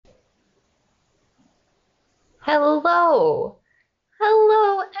Hello,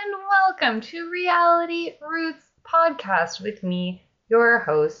 hello, and welcome to Reality Roots Podcast with me, your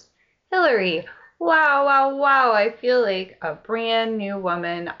host, Hillary. Wow, wow, wow. I feel like a brand new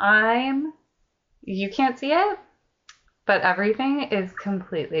woman. You can't see it, but everything is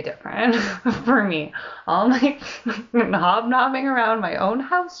completely different for me. All my hobnobbing around my own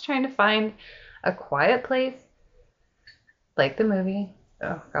house trying to find a quiet place, like the movie.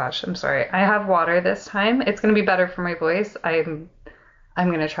 Oh gosh, I'm sorry. I have water this time. It's gonna be better for my voice. I'm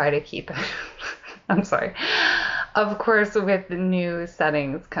gonna try to keep it. I'm sorry. Of course, with the new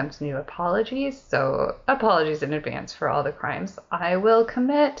settings comes new apologies. So apologies in advance for all the crimes I will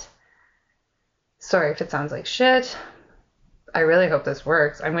commit. Sorry if it sounds like shit. I really hope this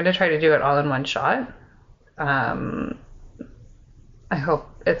works. I'm gonna try to do it all in one shot. Um, I hope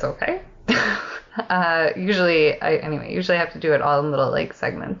it's okay. Usually I have to do it all in little like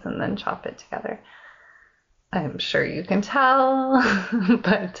segments and then chop it together. I'm sure you can tell,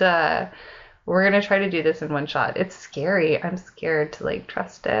 but we're gonna try to do this in one shot. It's scary. I'm scared to like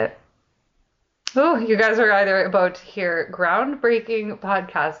trust it. Oh, you guys are either about to hear groundbreaking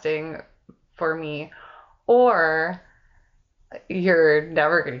podcasting for me, or you're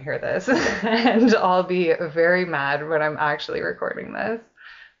never gonna hear this, and I'll be very mad when I'm actually recording this.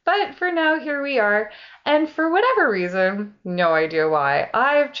 But for now, here we are. And for whatever reason, no idea why,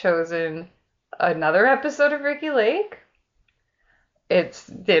 I've chosen another episode of Ricki Lake. It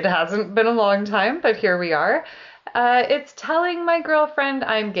hasn't been a long time, but here we are. It's telling my girlfriend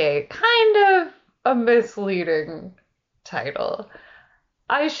I'm gay. Kind of a misleading title.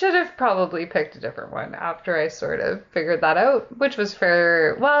 I should have probably picked a different one after I sort of figured that out, which was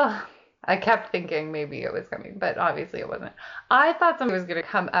fair. Well, I kept thinking maybe it was coming, but obviously it wasn't. I thought somebody was going to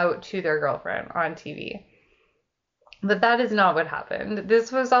come out to their girlfriend on TV. But that is not what happened.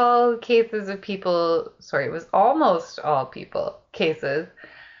 This was all cases of people, sorry, it was almost all cases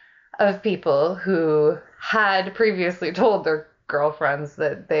of people who had previously told their girlfriends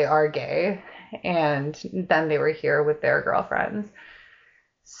that they are gay, and then they were here with their girlfriends.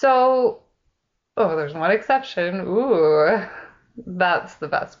 So, oh, there's one exception. Ooh, that's the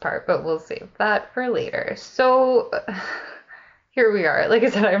best part, but we'll save that for later. So, here we are. Like I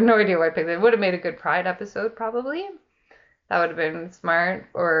said, I have no idea why I picked it. It would have made a good Pride episode, probably. That would have been smart.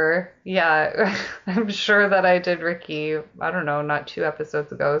 Or, yeah, I'm sure that I did Ricki, I don't know, not 2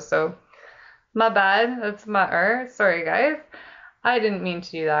 episodes ago. So, my bad. That's my sorry, guys. I didn't mean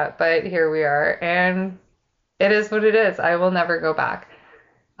to do that, but here we are. And it is what it is. I will never go back.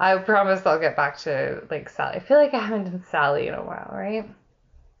 I promise I'll get back to, like, Sally. I feel like I haven't done Sally in a while, right?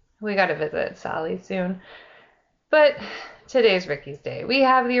 We gotta visit Sally soon. But today's Ricki's day. We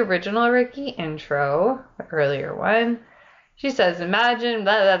have the original Ricki intro, the earlier one. She says, imagine,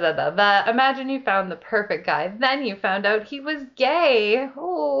 blah, blah, blah, blah, blah. Imagine you found the perfect guy. Then you found out he was gay.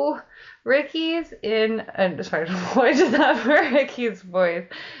 Oh, Ricki's in, sorry, why did that for Ricki's voice?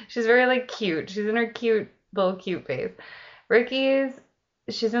 She's very, like, cute. She's in her cute, little cute face.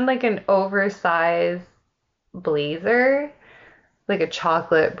 She's in, like, an oversized blazer, like a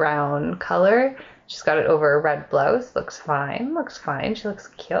chocolate brown color. She's got it over a red blouse. Looks fine. Looks fine. She looks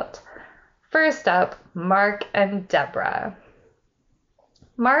cute. First up, Mark and Deborah.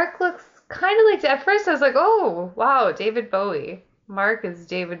 Mark looks kind of like, at first I was like, oh, wow, David Bowie. Mark is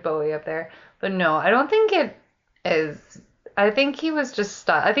David Bowie up there. But no, I don't think it is. I think he was just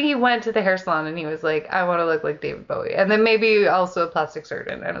stuck. I think he went to the hair salon and he was like, I want to look like David Bowie. And then maybe also a plastic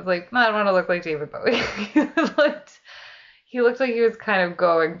surgeon. And I was like, I want to look like David Bowie. He looked like he was kind of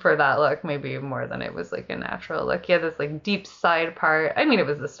going for that look, maybe more than it was like a natural look. He had this like deep side part. I mean, it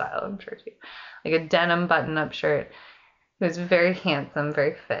was the style, I'm sure too. Like a denim button-up shirt. He was very handsome,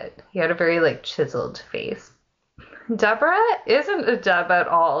 very fit. He had a very like chiseled face. Deborah isn't a Deb at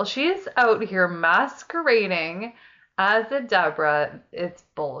all. She's out here masquerading as a Deborah. It's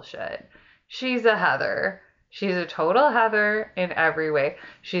bullshit. She's a Heather. She's a total Heather in every way.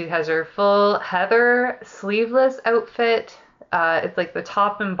 She has her full Heather sleeveless outfit. It's like the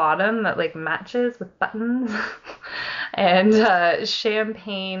top and bottom that like matches with buttons. And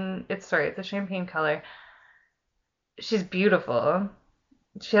champagne. It's a champagne color. She's beautiful.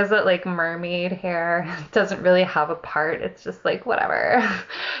 She has that like mermaid hair. Doesn't really have a part. It's just like whatever.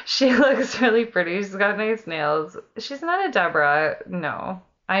 She looks really pretty. She's got nice nails. She's not a Deborah. No.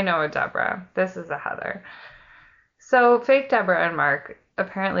 I know a Deborah. This is a Heather. So fake Deborah and Mark,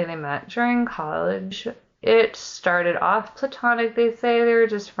 apparently they met during college. It started off platonic, they say. They were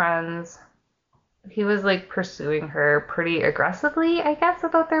just friends. He was like pursuing her pretty aggressively, I guess,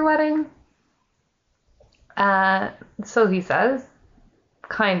 about their wedding. So he says.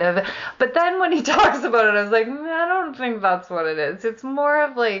 kind of. But then when he talks about it, I was like, I don't think that's what it is. It's more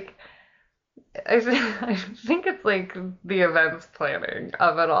of like, I think it's like the events planning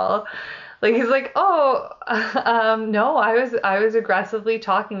of it all. Like he's like, oh, no, I was aggressively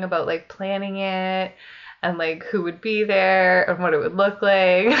talking about like planning it and like who would be there and what it would look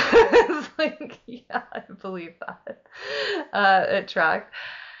like. It's like, yeah, I believe that. It tracked.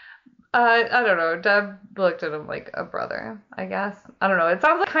 I don't know. Deb looked at him like a brother, I guess. I don't know. It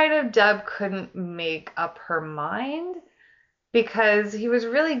sounds like kind of Deb couldn't make up her mind because he was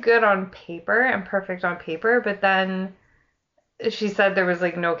really good on paper and perfect on paper, but then she said there was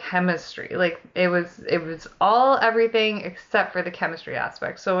like no chemistry. Like it was all everything except for the chemistry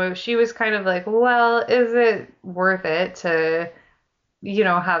aspect. So she was kind of like, well, is it worth it to,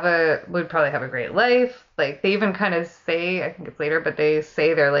 would probably have a great life. Like they even kind of say, I think it's later, but they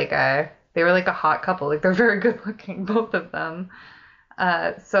say they were like a hot couple. Like they're very good looking, both of them.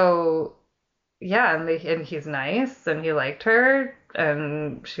 So yeah, and he's nice and he liked her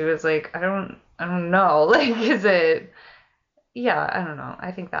and she was like, I don't know. Like is it, yeah, I don't know.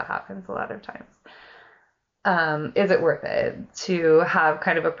 I think that happens a lot of times. Is it worth it to have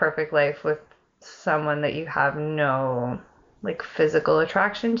kind of a perfect life with someone that you have no like physical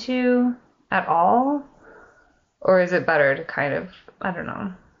attraction to at all? Or is it better to kind of, I don't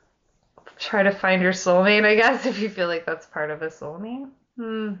know, try to find your soulmate, I guess, if you feel like that's part of a soulmate?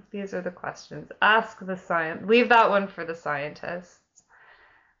 These are the questions. Ask the science. Leave that one for the scientists.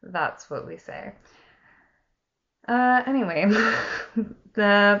 That's what we say. Anyway, the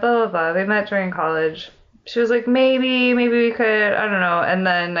blah blah blah. They met during college. She was like, maybe we could, I don't know. And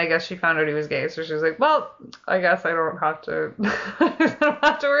then I guess she found out he was gay, so she was like, well, I guess I don't have to, I don't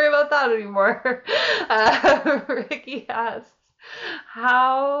have to worry about that anymore. Ricki asks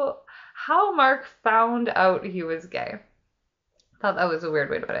how Mark found out he was gay. Thought that was a weird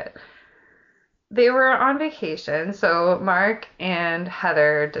way to put it. They were on vacation, so Mark and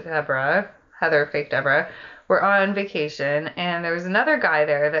Heather, fake Deborah, were on vacation, and there was another guy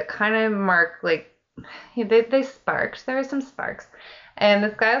there that kind of Mark, like, they sparked. There were some sparks. And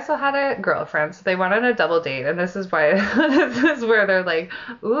this guy also had a girlfriend, so they went on a double date, and this is why, this is where they're like,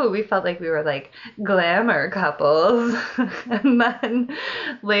 ooh, we felt like we were like glamour couples. And then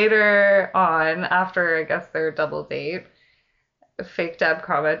later on, after I guess their double date, fake Deb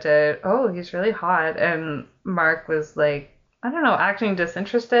commented, oh, he's really hot. And Mark was like, I don't know, acting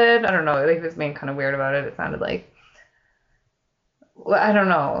disinterested. I don't know. He was being kind of weird about it. It sounded like, I don't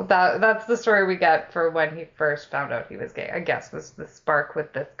know. That's the story we get for when he first found out he was gay, I guess, was the spark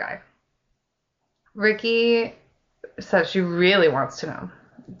with this guy. Ricki says she really wants to know,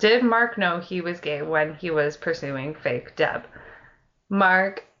 did Mark know he was gay when he was pursuing fake Deb?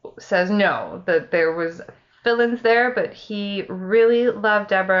 Mark says no, that there was fill-ins there, but he really loved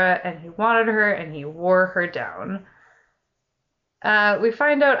Deborah and he wanted her and he wore her down. We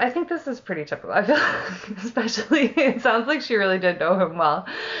find out, I think this is pretty typical. I feel like, especially, it sounds like she really did know him well.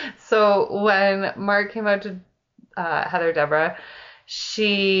 So when Mark came out to Heather Deborah,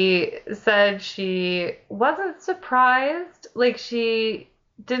 she said she wasn't surprised. Like she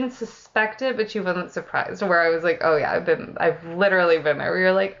didn't suspect it, but she wasn't surprised. Where I was like, oh yeah, I've literally been there. Where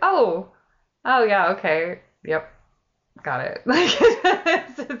you're like, oh yeah, okay, yep, got it. Like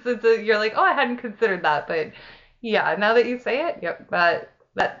you're like, oh, I hadn't considered that, but yeah, now that you say it, yep,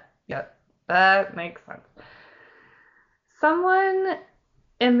 that makes sense. Someone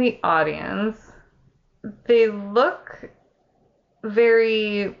in the audience, they look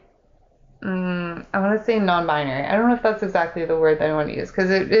very, I want to say non-binary. I don't know if that's exactly the word that I want to use,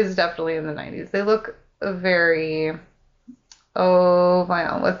 because it is definitely in the 90s. They look very, oh my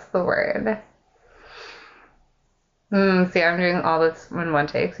god, what's the word? See, I'm doing all this in one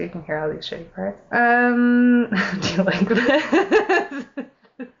take, so you can hear all these shitty parts. Do you like this?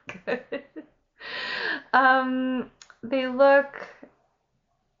 This is good. They look,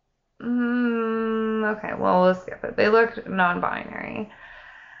 okay, well, we'll skip it. They look non-binary.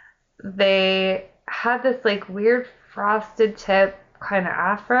 They had this, like, weird frosted tip kind of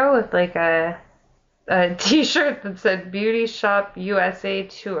afro with, like, a t-shirt that said Beauty Shop USA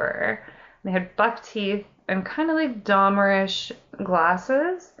Tour. They had buck teeth and kind of like Dahmerish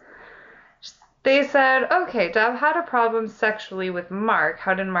glasses. They said, okay, Deb had a problem sexually with Mark.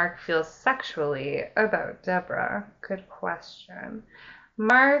 How did Mark feel sexually about Deborah? Good question.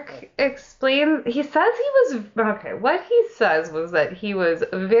 Mark explained, he says he was, okay, what he says was that he was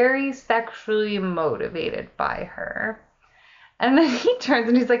very sexually motivated by her. And then he turns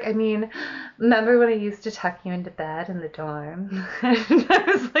and he's like, I mean, remember when I used to tuck you into bed in the dorm? And I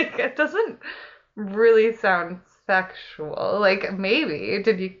was like, it doesn't really sound sexual. Like, maybe.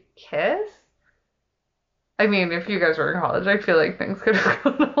 Did you kiss? I mean, if you guys were in college, I feel like things could have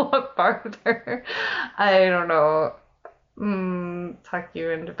gone a lot farther. I don't know. Tuck you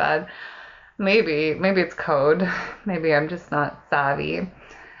into bed. Maybe it's code. Maybe I'm just not savvy.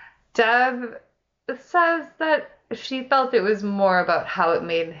 Deb says that she felt it was more about how it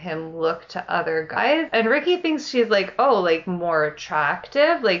made him look to other guys. And Ricki thinks she's like, oh, like more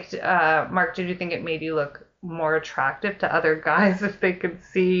attractive. Like, Mark, did you think it made you look more attractive to other guys if they could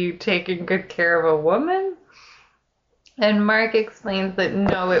see you taking good care of a woman? And Mark explains that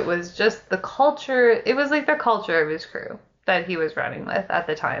no, it was just the culture. It was like the culture of his crew that he was running with at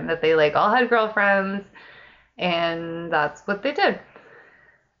the time, that they like all had girlfriends and that's what they did.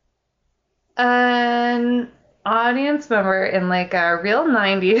 An audience member in like a real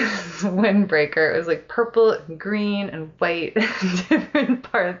 90s windbreaker, it was like purple and green and white in different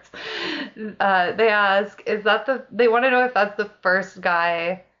parts. They ask, they want to know if that's the first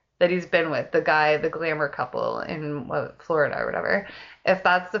guy that he's been with, the glamour couple in Florida or whatever, if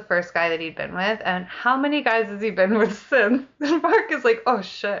that's the first guy that he'd been with, and how many guys has he been with since? And Mark is like, oh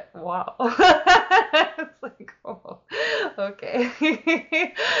shit, wow. It's like, oh, okay.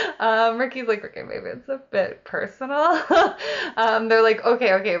 Ricki's like, okay, maybe it's a bit personal. They're like,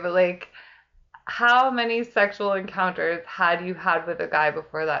 okay, but like, how many sexual encounters had you had with a guy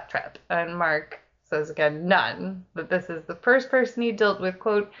before that trip? And Mark says again, none. That this is the first person he dealt with,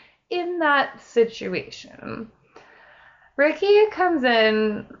 quote, in that situation. Ricki comes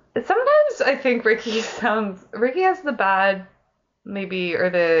in. Sometimes I think Ricki has the bad, maybe, or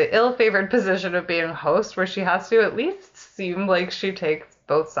the ill-favored position of being a host, where she has to at least seem like she takes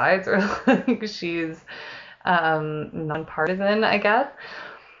both sides, or like she's nonpartisan, I guess.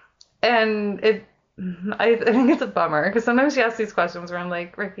 And I think it's a bummer, because sometimes she asks these questions where I'm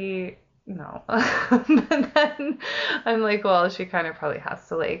like, Ricki, no. But then I'm like, well, she kind of probably has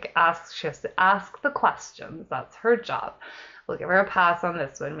to she has to ask the questions. That's her job. We'll give her a pass on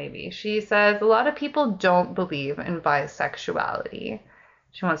this one, maybe. She says a lot of people don't believe in bisexuality.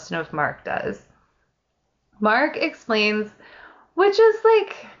 She wants to know if Mark does. Mark explains, which is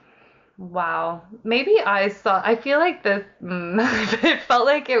like, wow. Maybe I feel like this, it felt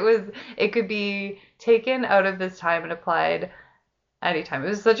like it could be taken out of this time and applied anytime. It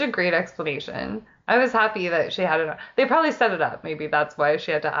was such a great explanation. I was happy that she had it. They probably set it up. Maybe that's why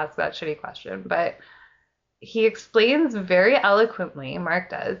she had to ask that shitty question. But he explains very eloquently, Mark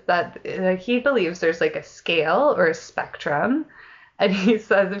does, that he believes there's like a scale or a spectrum. And he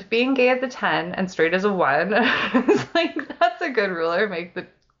says if being gay is a 10 and straight is a 1, it's like, that's a good ruler. Make the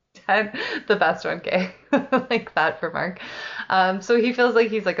 10 the best one gay. Like that for Mark. So he feels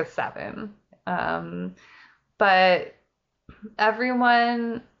like he's like a 7. But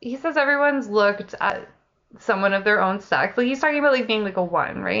he says everyone's looked at someone of their own sex. Like, he's talking about like being like a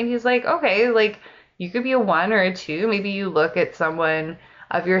 1, right? And he's like, okay, like you could be a 1 or a 2. Maybe you look at someone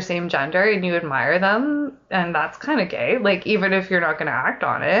of your same gender and you admire them, and that's kind of gay. Like, even if you're not going to act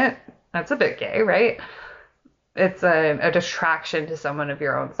on it, that's a bit gay, right? It's a distraction to someone of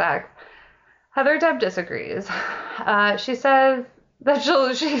your own sex. Heather Deb disagrees. She says that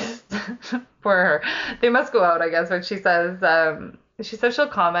she's for her. They must go out, I guess, but she says she'll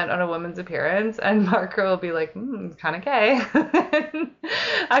comment on a woman's appearance, and Marco will be like, kind of gay.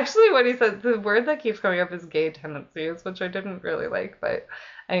 Actually, what he said, the word that keeps coming up is gay tendencies, which I didn't really like, but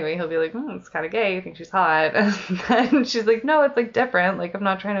anyway, he'll be like, it's kind of gay, you think she's hot? And she's like, no, it's like different, like I'm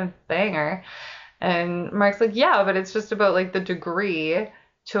not trying to bang her. And Mark's like, yeah, but it's just about like the degree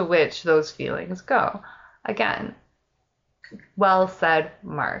to which those feelings go. Again, well said,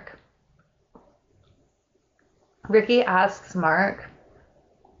 Mark. Ricki asks Mark.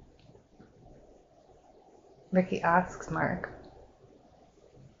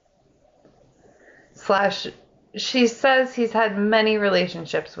 She says he's had many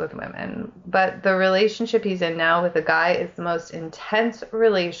relationships with women, but the relationship he's in now with a guy is the most intense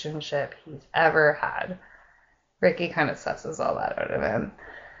relationship he's ever had. Ricki kind of susses all that out of him.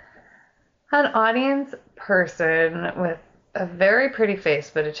 An audience person with a very pretty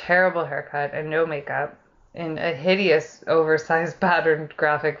face but a terrible haircut and no makeup, in a hideous oversized patterned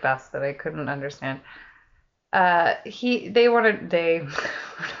graphic vest that I couldn't understand. I think it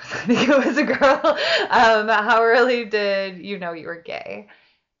was a girl. How early did you know you were gay?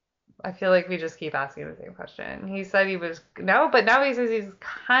 I feel like we just keep asking the same question. He said he was, no, but now he says he's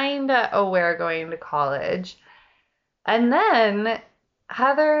kind of aware going to college. And then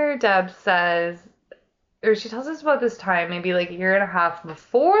Heather Deb says, or she tells us about this time, maybe like a year and a half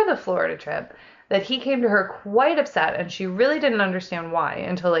before the Florida trip, that he came to her quite upset, and she really didn't understand why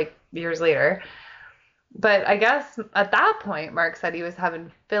until like years later. But I guess at that point, Mark said he was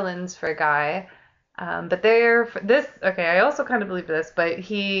having fill-ins for a guy. But they're this. Okay, I also kind of believe this, but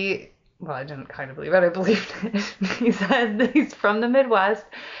well, I didn't kind of believe it. I believed it. He said that he's from the Midwest,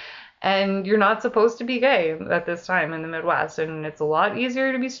 and you're not supposed to be gay at this time in the Midwest, and it's a lot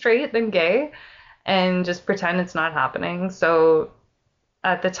easier to be straight than gay, and just pretend it's not happening. So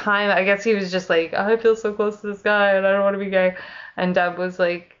at the time, I guess he was just like, oh, I feel so close to this guy and I don't want to be gay. And Deb was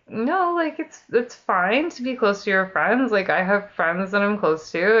like, no, like it's fine to be close to your friends. Like I have friends that I'm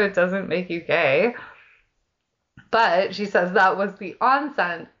close to. It doesn't make you gay. But she says that was the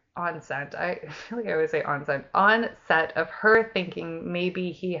onset. I feel like I always say onset of her thinking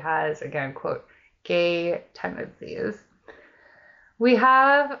maybe he has, again, quote, gay tendencies. We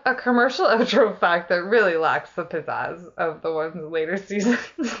have a commercial outro fact that really lacks the pizzazz of the ones in later seasons.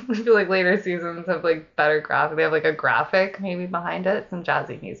 I feel like later seasons have like better graphic. They have like a graphic maybe behind it, some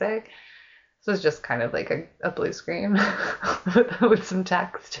jazzy music. So it's just kind of like a blue screen with some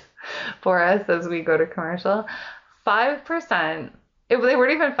text for us as we go to commercial. 5%, they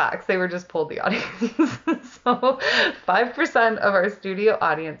weren't even facts, they were just polled the audience. So 5% of our studio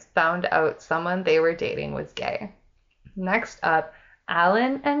audience found out someone they were dating was gay. Next up,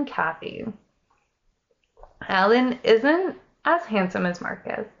 Alan and Kathy. Alan isn't as handsome as Mark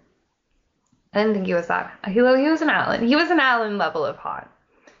is. I didn't think he was that. He was an Alan. He was an Alan level of hot.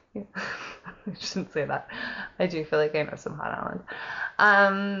 I shouldn't say that. I do feel like I know some hot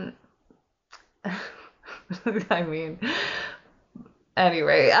Allens. I mean,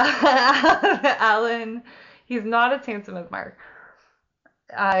 anyway, Alan, he's not as handsome as Mark.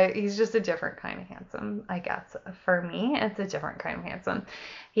 He's just a different kind of handsome, I guess. For me, it's a different kind of handsome.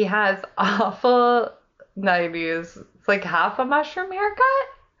 He has awful 90s. It's like half a mushroom haircut,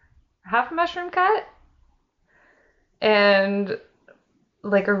 half a mushroom cut, and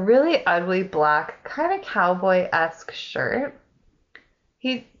like a really ugly black kind of cowboy-esque shirt.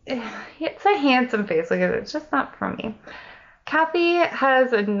 It's a handsome face. Like it's just not for me. Kathy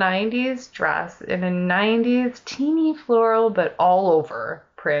has a 90s dress in a 90s teeny floral but all over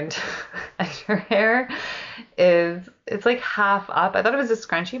print. And her hair it's like half up. I thought it was a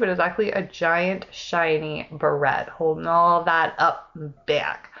scrunchie, but it's actually a giant shiny barrette holding all that up and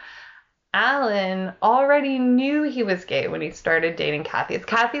back. Alan already knew he was gay when he started dating Kathy. It's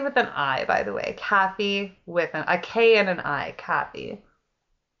Kathy with an I, by the way. Kathy with a K and an I. Kathy.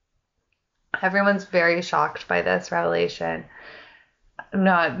 Everyone's very shocked by this revelation.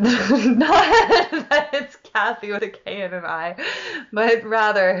 Not that it's Kathy with a K and an I, but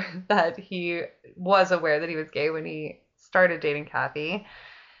rather that he was aware that he was gay when he started dating Kathy.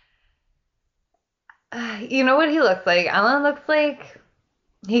 You know what he looks like? Alan looks like,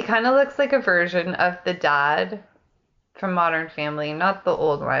 he kind of looks like a version of the dad from Modern Family, not the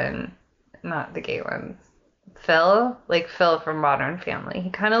old one, not the gay ones. Phil, like Phil from Modern Family. He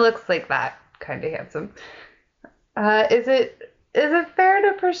kind of looks like that kind of handsome. Is it fair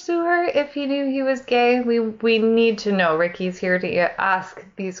to pursue her if he knew he was gay? We need to know. Ricky's here to ask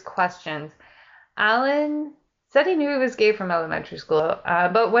these questions. Alan said he knew he was gay from elementary school,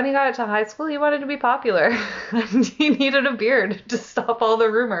 but when he got to high school, he wanted to be popular. And he needed a beard to stop all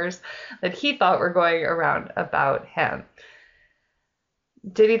the rumors that he thought were going around about him.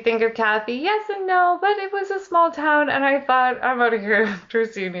 Did he think of Kathy? Yes and no, but it was a small town, and I thought, I'm out of here after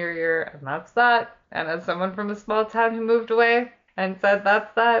senior year, and that's that. And as someone from a small town who moved away and said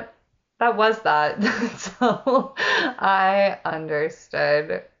that's that, that was that. So I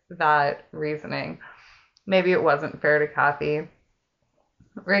understood that reasoning. Maybe it wasn't fair to Kathy.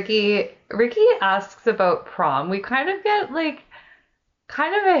 Ricki asks about prom. We kind of get like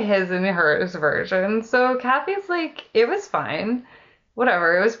kind of a his and hers version. So Kathy's like, it was fine.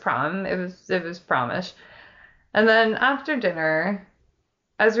 Whatever, it was prom. It was promish. And then after dinner,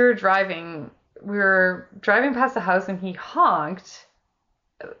 as we were driving past the house and he honked.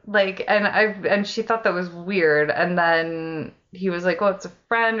 Like, and she thought that was weird. And then he was like, well, it's a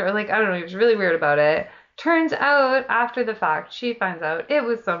friend, or like, I don't know, he was really weird about it. Turns out, after the fact, she finds out it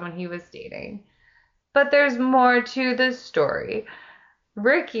was someone he was dating. But there's more to the story.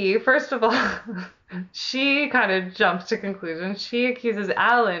 Ricki, first of all, she kind of jumps to conclusions. She accuses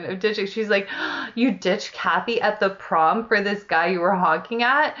Alan of ditching. She's like, you ditched Kathy at the prom for this guy you were honking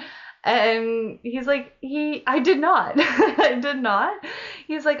at? And he's like, I did not. I did not.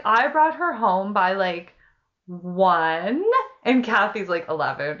 He's like, I brought her home by like 1. And Kathy's like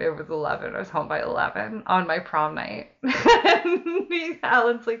 11. It was 11. I was home by 11 on my prom night. And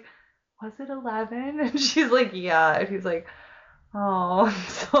Alan's like, was it 11? And she's like, yeah. And he's like, oh, I'm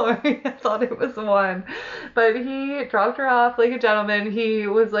sorry. I thought it was 1. But he dropped her off like a gentleman. He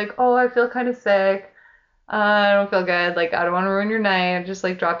was like, oh, I feel kind of sick. I don't feel good. Like, I don't want to ruin your night. Just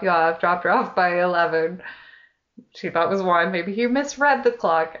like drop you off. Dropped her off by 11. She thought it was 1. Maybe he misread the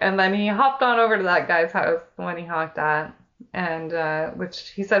clock. And then he hopped on over to that guy's house, the one he honked at, and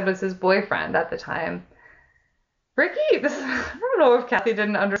which he said was his boyfriend at the time. Ricki, I don't know if Kathy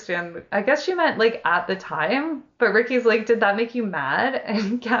didn't understand. I guess she meant like at the time, but Ricky's like, did that make you mad?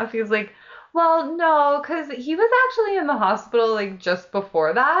 And Kathy's like, well, no, because he was actually in the hospital like just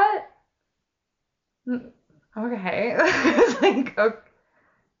before that. Okay. It's like, okay,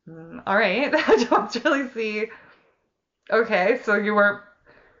 all right. I don't really see. Okay, so you weren't,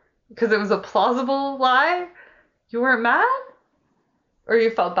 because it was a plausible lie? You weren't mad? Or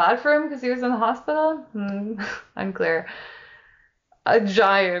you felt bad for him because he was in the hospital? Unclear. A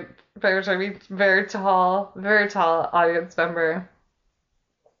giant, I mean, very tall audience member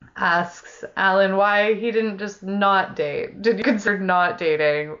asks Alan why he didn't just not date. Did you consider not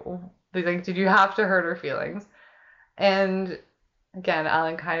dating? Like, did you have to hurt her feelings? And again,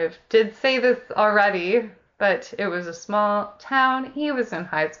 Alan kind of did say this already, but it was a small town. He was in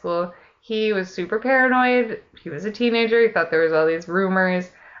high school. He was super paranoid. He was a teenager. He thought there was all these rumors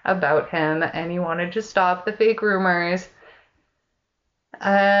about him, and he wanted to stop the fake rumors.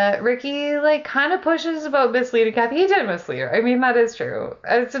 Ricki like kind of pushes about misleading Kathy. He did mislead her. I mean, that is true.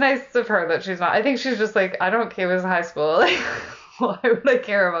 It's nice of her that she's not. I think she's just like, I don't care. It was high school. Like, why would I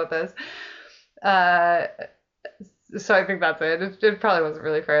care about this? So I think that's it. It probably wasn't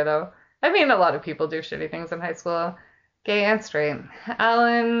really fair though. I mean, a lot of people do shitty things in high school, gay and straight.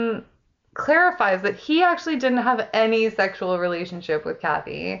 Alan clarifies that he actually didn't have any sexual relationship with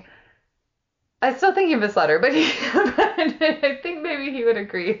Kathy. I still think he misled her, but I think maybe he would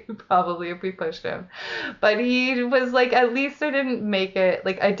agree, probably, if we pushed him. But he was like, at least I didn't make it,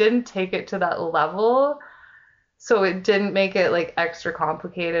 like, I didn't take it to that level, so it didn't make it, like, extra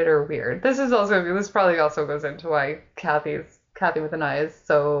complicated or weird. This probably also goes into why Kathy with an I is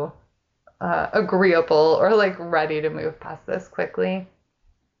so agreeable or, like, ready to move past this quickly.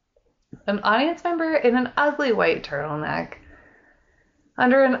 An audience member in an ugly white turtleneck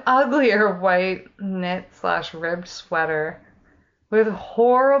under an uglier white knit/ribbed sweater with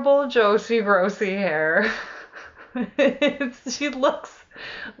horrible Josie Grossi hair. She looks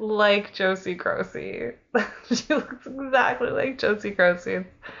like Josie Grossi. She looks exactly like Josie Grossi.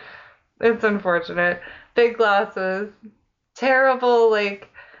 It's unfortunate. Big glasses. Terrible, like,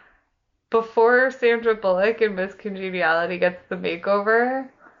 before Sandra Bullock in Miss Congeniality gets the makeover,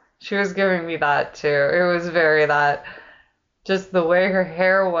 she was giving me that too. It was very that. Just the way her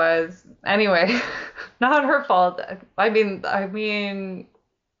hair was. Anyway, not her fault. I mean,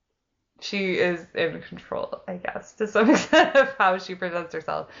 she is in control, I guess, to some extent of how she presents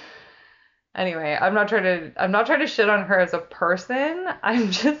herself. Anyway, I'm not trying to shit on her as a person.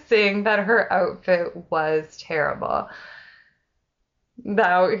 I'm just saying that her outfit was terrible.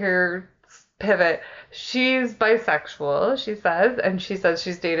 Now here, pivot. She's bisexual, she says, and she says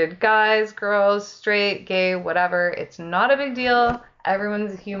she's dated guys, girls, straight, gay, whatever. It's not a big deal.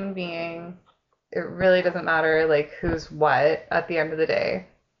 Everyone's a human being. It really doesn't matter, like, who's what at the end of the day.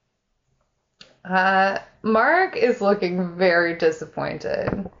 Mark is looking very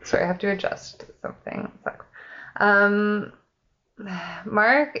disappointed. Sorry, I have to adjust something.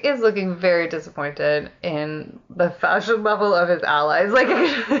 Mark is looking very disappointed in the fashion level of his allies. Like,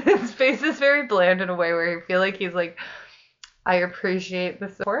 his face is very bland in a way where I feel like he's like, I appreciate the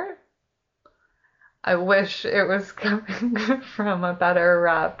support. I wish it was coming from a better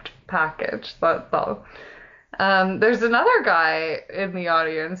wrapped package. That's all. There's another guy in the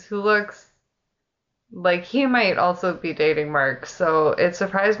audience who looks like he might also be dating Mark. So it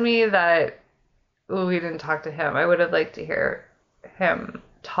surprised me that we didn't talk to him. I would have liked to hear him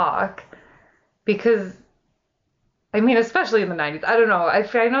talk, because I mean, especially in the 90s. I don't know. I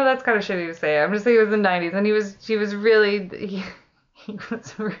know that's kind of shitty to say. I'm just saying it was the 90s, and he was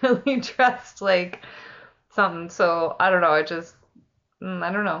really dressed like something. So I don't know.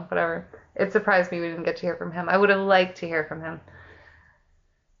 I don't know. Whatever. It surprised me we didn't get to hear from him. I would have liked to hear from him.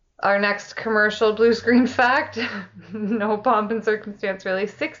 Our next commercial blue screen fact, no pomp and circumstance really,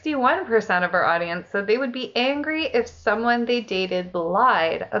 61% of our audience said they would be angry if someone they dated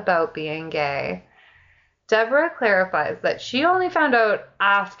lied about being gay. Deborah clarifies that she only found out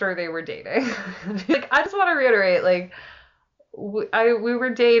after they were dating. Like, I just want to reiterate, like, we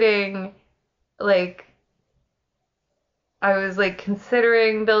were dating, like, I was, like,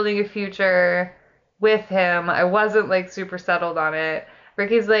 considering building a future with him. I wasn't, like, super settled on it.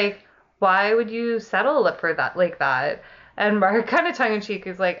 Ricky's like, why would you settle for that, like that? And Mark, kind of tongue-in-cheek,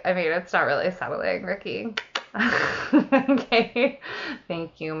 is like, I mean, it's not really settling, Ricki. Okay.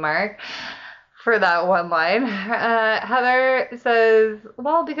 Thank you, Mark. for that one line. Heather says,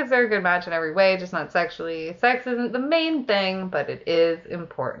 well, because they're a good match in every way, just not sexually. Sex isn't the main thing, but it is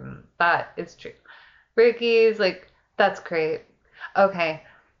important. That is true. Ricky's like, that's great. Okay,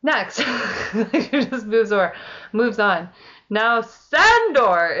 next. She just moves on. Now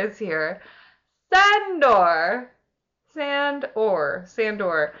Sandor is here. Sandor.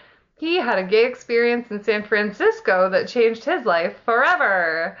 He had a gay experience in San Francisco that changed his life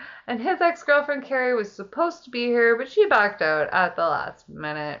forever. And his ex-girlfriend Carrie was supposed to be here, but she backed out at the last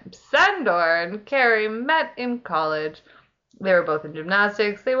minute. Sandor and Carrie met in college. They were both in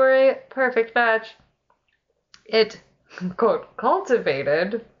gymnastics. They were a perfect match. It, quote,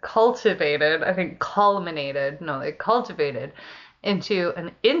 cultivated, I think they cultivated into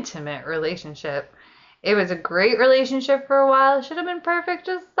an intimate relationship. It was a great relationship for a while. It should have been perfect.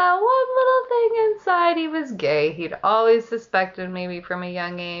 Just that one little thing inside. He was gay. He'd always suspected, maybe from a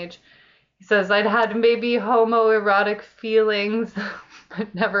young age. He says, I'd had maybe homoerotic feelings,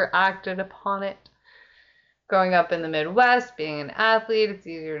 but never acted upon it. Growing up in the Midwest, being an athlete, it's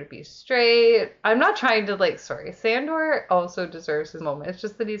easier to be straight. I'm not trying to Sandor also deserves his moment. It's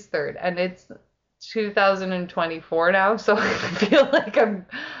just that he's third. And it's 2024 now, so I feel like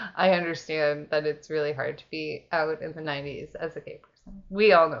I understand that it's really hard to be out in the 90s as a gay person.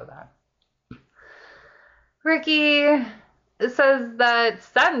 We all know that. Ricki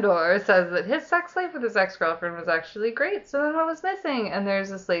Sandor says that his sex life with his ex-girlfriend was actually great, so then what was missing? And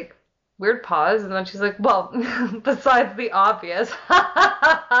there's this weird pause, and then she's like, well, besides the obvious.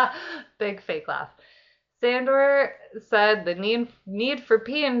 Big fake laugh. Sandor said the need for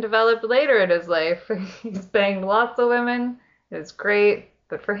peeing developed later in his life. He's banged lots of women. It was great.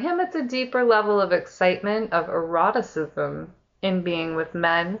 But for him, it's a deeper level of excitement, of eroticism in being with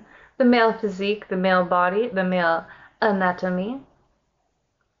men. The male physique, the male body, the male anatomy.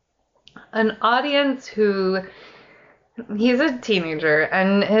 An audience who... He's a teenager,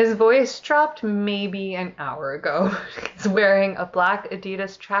 and his voice dropped maybe an hour ago. He's wearing a black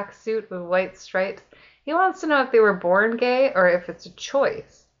Adidas tracksuit with white stripes. He wants to know if they were born gay or if it's a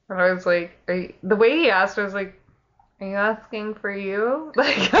choice. And I was like, the way he asked, I was like, are you asking for you?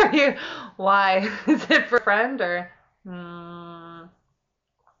 Why? Is it for a friend or? I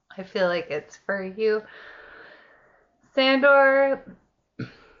feel like it's for you. Sandor,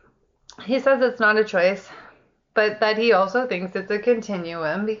 he says it's not a choice, but that he also thinks it's a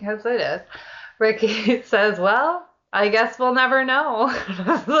continuum because it is. Ricki says, well, I guess we'll never know.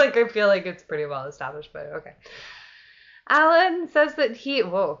 I feel like it's pretty well established, but okay. Alan says that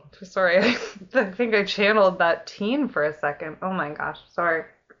sorry. I think I channeled that teen for a second. Oh my gosh, sorry.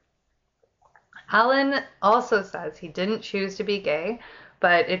 Alan also says he didn't choose to be gay,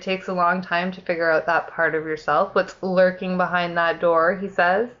 but it takes a long time to figure out that part of yourself, what's lurking behind that door, he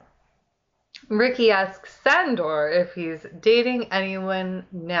says. Ricki asks Sandor if he's dating anyone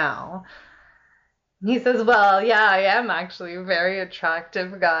now. He says, well, yeah, I am actually a very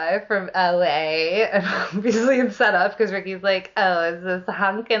attractive guy from LA. And obviously I'm set up because Ricky's like, oh, is this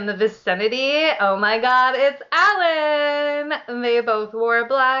hunk in the vicinity? Oh my God, it's Alan. They both wore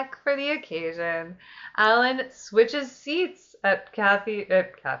black for the occasion. Alan switches seats at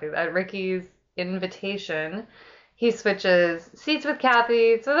Ricky's invitation. He switches seats with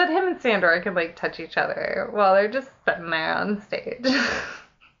Kathy so that him and Sandor can touch each other while they're just sitting there on stage.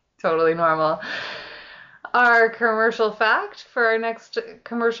 Totally normal. Our commercial fact for our next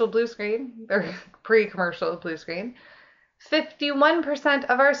commercial blue screen, or pre-commercial blue screen, 51%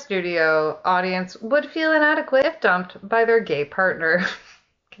 of our studio audience would feel inadequate if dumped by their gay partner.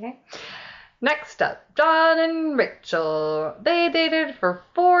 Okay. Next up, John and Rachel. They dated for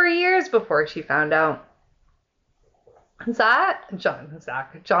 4 years before she found out. John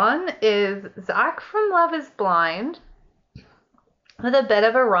is Zach from Love is Blind with a bit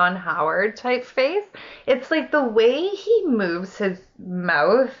of a Ron Howard type face. It's like the way he moves his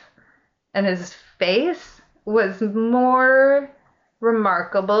mouth and his face was more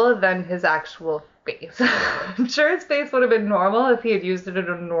remarkable than his actual face. I'm sure his face would have been normal if he had used it in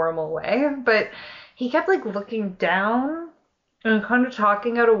a normal way, but he kept looking down and kind of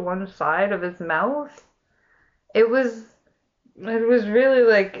talking out of one side of his mouth. It was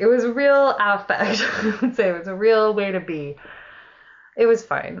really it was real affect. I would say it was a real way to be. It was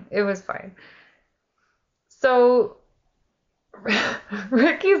fine. So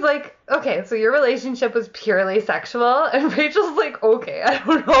Ricky's like, okay, so your relationship was purely sexual, and Rachel's like, okay, I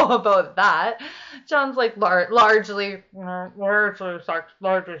don't know about that. John's like, largely sexual.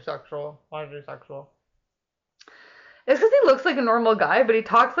 It's because he looks like a normal guy, but he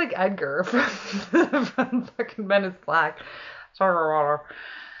talks like Edgar from fucking Men in Black.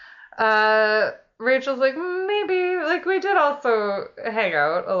 Rachel's like, maybe, like, we did also hang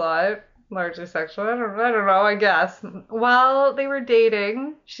out a lot, largely sexual. I don't know, I guess. While they were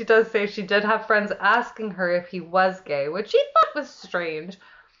dating, she does say she did have friends asking her if he was gay, which she thought was strange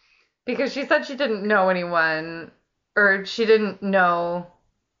because she said she didn't know anyone, or she didn't know,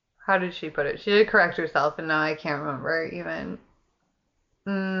 how did she put it? She did correct herself, and now I can't remember even.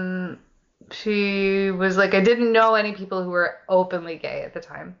 She was like, I didn't know any people who were openly gay at the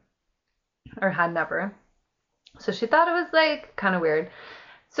time, or had never. So she thought it was like kind of weird.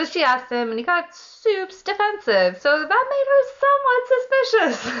 So she asked him, and he got soups defensive. So that made her somewhat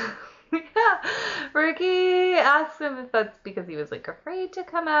suspicious. Yeah. Ricki asked him if that's because he was like afraid to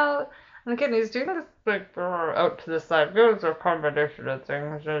come out. And again, he's doing this like out to the side. There's a combination of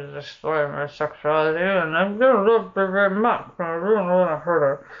things. There's destroy my sexuality, and I'm gonna love her very much. I don't want to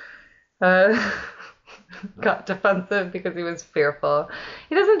hurt her. Got defensive because he was fearful.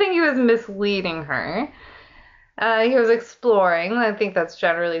 He doesn't think he was misleading her. He was exploring. I think that's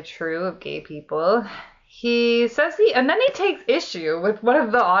generally true of gay people. He says and then he takes issue with one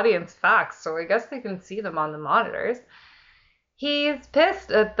of the audience facts, so I guess they can see them on the monitors. He's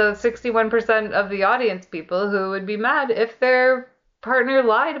pissed at the 61% of the audience people who would be mad if their partner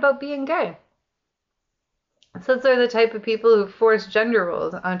lied about being gay. Since they're the type of people who force gender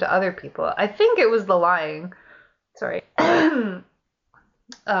roles onto other people. I think it was the lying. Sorry. Oh,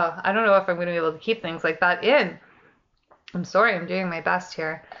 I don't know if I'm going to be able to keep things like that in. I'm sorry, I'm doing my best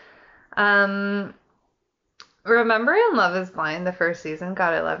here. Remember in Love is Blind, the first season?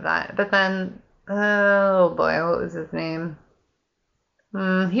 God, I love that. But then, oh boy, what was his name?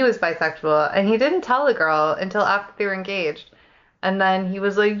 He was bisexual, and he didn't tell the girl until after they were engaged. And then he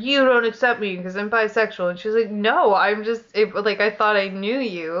was like, you don't accept me because I'm bisexual. And she was like, no, I'm just, like, I thought I knew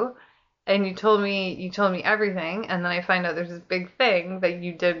you. And you told me everything. And then I find out there's this big thing that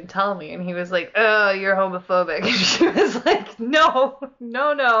you didn't tell me. And he was like, oh, you're homophobic. And she was like, no.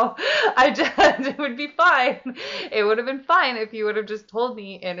 It would be fine. It would have been fine if you would have just told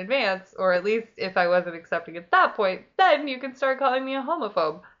me in advance. Or at least if I wasn't accepting at that point, then you can start calling me a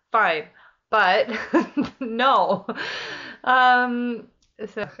homophobe. Fine. But no.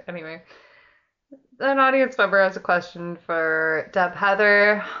 So anyway, an audience member has a question for Deb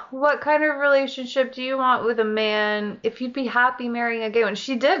Heather. What kind of relationship do you want with a man if you'd be happy marrying a gay one?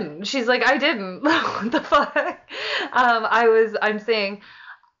 She didn't. She's like, I didn't. What the fuck? I'm saying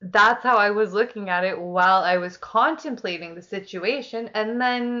that's how I was looking at it while I was contemplating the situation. And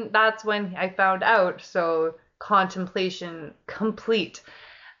then that's when I found out. So contemplation complete.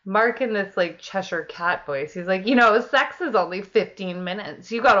 Mark in this like Cheshire Cat voice, he's like, sex is only 15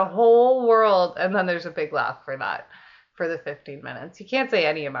 minutes. You got a whole world. And then there's a big laugh for that, for the 15 minutes. You can't say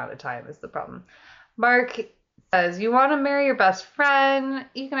any amount of time is the problem. Mark says, you want to marry your best friend?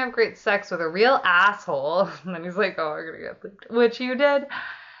 You can have great sex with a real asshole. And then he's like, oh, I'm going to get bleeped. Which you did.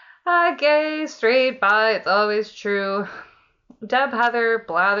 Gay, straight, bi, it's always true. Deb Heather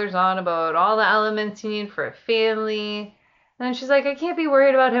blathers on about all the elements you need for a family. And then she's like, I can't be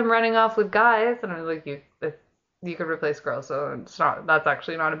worried about him running off with guys. And I was like, you could replace girls, so that's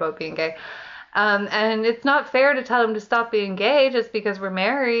actually not about being gay. And it's not fair to tell him to stop being gay just because we're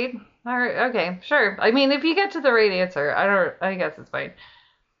married. All right, okay, sure. I mean, if you get to the right answer, I guess it's fine.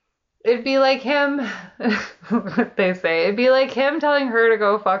 It'd be like him, they say, it'd be like him telling her to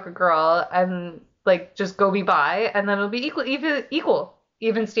go fuck a girl and like just go be bi, and then it'll be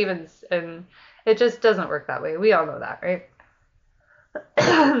even Stevens. And it just doesn't work that way. We all know that, right?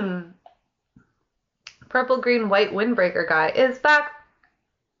 Purple, green, white windbreaker guy is back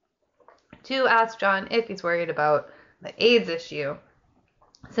to ask John if he's worried about the AIDS issue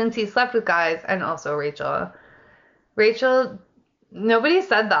since he slept with guys, and also Rachel. Nobody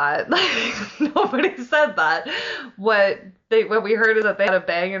said that. Nobody said that. What we heard is that they had a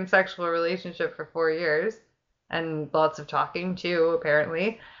banging sexual relationship for 4 years and lots of talking too,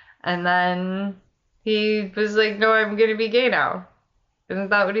 apparently. And then he was like, no, I'm going to be gay now. Isn't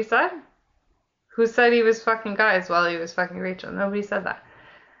that what he said? Who said he was fucking guys while he was fucking Rachel? Nobody said that.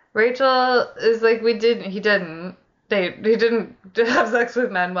 Rachel is like, he didn't have sex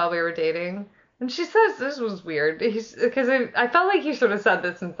with men while we were dating. And she says this was weird. Because I felt like he sort of said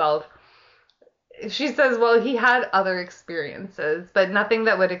this himself. She says, well, he had other experiences, but nothing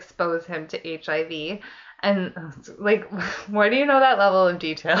that would expose him to HIV. And like, why do you know that level of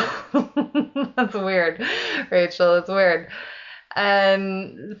detail? That's weird, Rachel. It's weird.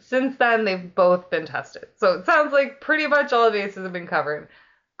 And since then, they've both been tested. So it sounds like pretty much all bases have been covered.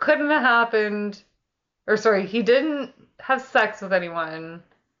 Couldn't have happened. He didn't have sex with anyone.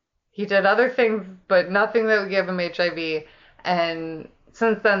 He did other things, but nothing that would give him HIV. And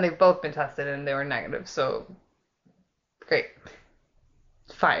since then they've both been tested and they were negative, so great.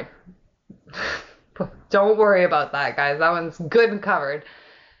 Fine. Don't worry about that, guys. That one's good and covered.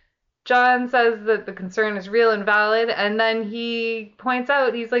 John says that the concern is real and valid, and then he points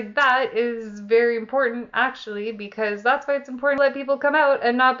out, he's like, that is very important, actually, because that's why it's important to let people come out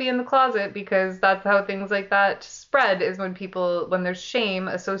and not be in the closet, because that's how things like that spread, is when there's shame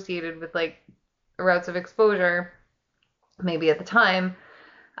associated with, like, routes of exposure, maybe at the time,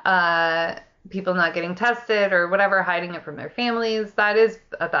 people not getting tested or whatever, hiding it from their families. That is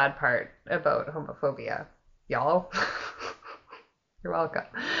a bad part about homophobia, y'all. You're welcome.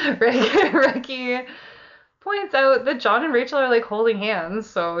 Ricki points out that John and Rachel are like holding hands,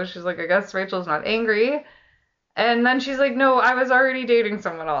 so she's like, I guess Rachel's not angry. And then she's like, no, I was already dating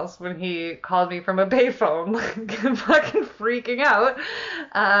someone else when he called me from a payphone, like fucking freaking out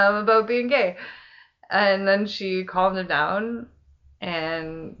about being gay. And then she calmed him down,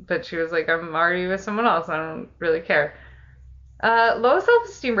 but she was like, I'm already with someone else. I don't really care. Low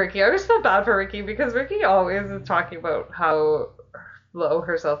self-esteem Ricki. I just felt bad for Ricki because Ricki always is talking about how low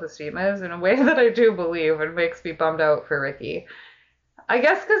her self-esteem is in a way that I do believe, and makes me bummed out for Ricki. I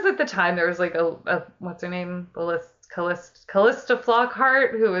guess because at the time there was like a what's her name? Callista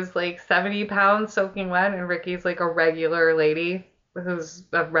Flockhart, who was like 70 pounds soaking wet, and Ricki's like a regular lady who's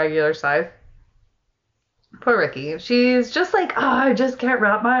of regular size. Poor Ricki. She's just like, oh, I just can't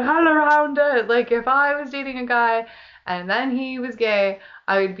wrap my head around it. Like, if I was dating a guy and then he was gay,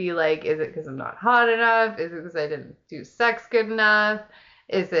 I would be like, is it because I'm not hot enough? Is it because I didn't do sex good enough?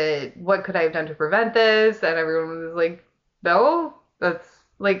 Is it, what could I have done to prevent this? And everyone was like, no, that's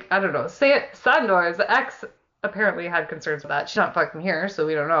like, I don't know. Sandor's ex apparently had concerns with that. She's not fucking here, so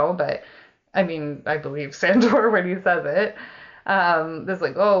we don't know. But I mean, I believe Sandor when he says it. There's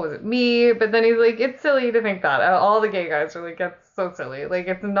like, oh, was it me? But then he's like, it's silly to think that. All the gay guys are like, it's so silly. Like,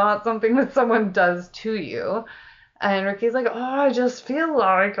 it's not something that someone does to you. And Ricki's like, oh, I just feel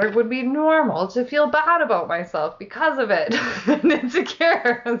like it would be normal to feel bad about myself because of it. And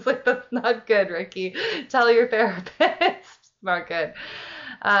insecure. It's like, that's not good, Ricki. Tell your therapist. Not good.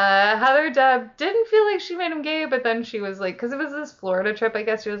 Heather Deb didn't feel like she made him gay, but then she was like, because it was this Florida trip, I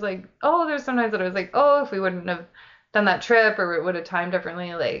guess she was like, oh, there's sometimes that I was like, oh, if we wouldn't have done that trip or it would have timed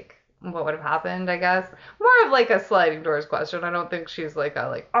differently, like, what would have happened, I guess. More of like a sliding doors question. I don't think she's like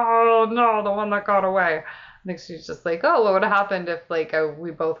oh no, the one that got away. I think she's just like, oh, what would have happened if like we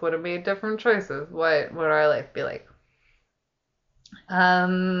both would have made different choices? What would our life be like?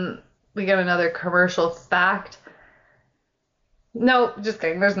 We get another commercial fact. No, just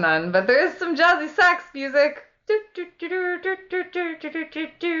kidding. There's none, but there is some jazzy sax music. It's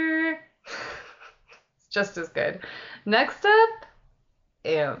just as good. Next up,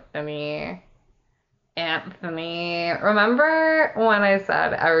 Anthony. Remember when I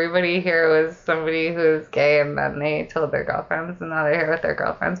said everybody here was somebody who's gay and then they told their girlfriends and now they're here with their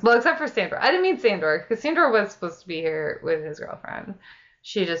girlfriends? Well, except for Sandor. I didn't mean Sandor because Sandor was supposed to be here with his girlfriend.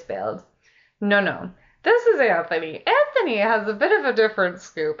 She just bailed. No. This is Anthony. Anthony has a bit of a different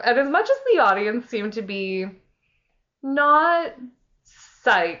scoop. And as much as the audience seemed to be not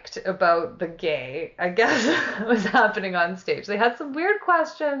psyched about the gay, I guess, was happening on stage. They had some weird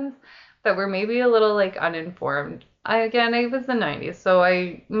questions that were maybe a little like uninformed. It was the 90s, so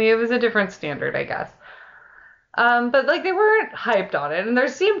it was a different standard, I guess. But like they weren't hyped on it, and there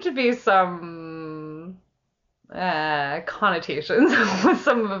seemed to be some connotations with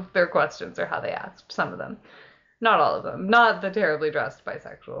some of their questions or how they asked some of them. Not all of them. Not the terribly dressed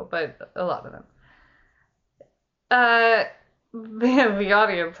bisexual, but a lot of them. The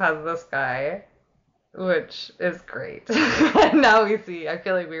audience has this guy, which is great. And now I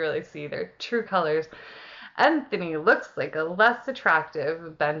feel like we really see their true colors. Anthony looks like a less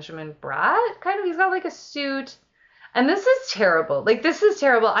attractive Benjamin Bratt. Kind of, he's got like a suit. And this is terrible. Like, this is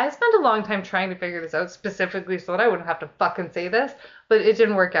terrible. I spent a long time trying to figure this out specifically so that I wouldn't have to fucking say this, but it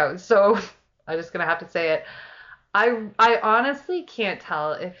didn't work out. So I'm just going to have to say it. I honestly can't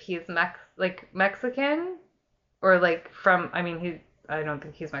tell if he's Mexican or like I don't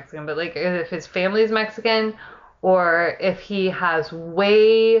think he's Mexican, but like if his family's Mexican or if he has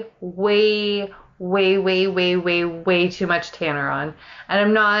way too much tanner on. And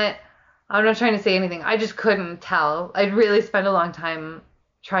I'm not trying to say anything. I just couldn't tell. I'd really spent a long time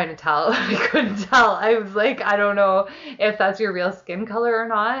trying to tell. I couldn't tell. I was like, I don't know if that's your real skin color or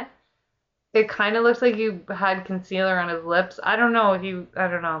not. It kind of looks like you had concealer on his lips. I don't know. I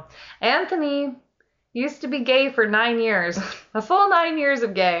don't know. Anthony used to be gay for 9 years. A full 9 years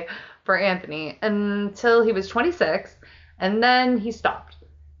of gay for Anthony until he was 26. And then he stopped.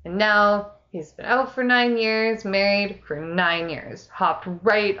 And now He's been out for 9 years, married for 9 years, hopped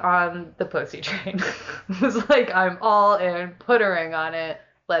right on the pussy train. Was like, I'm all in, put a ring on it,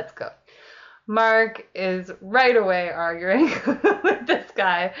 let's go. Mark is right away arguing with this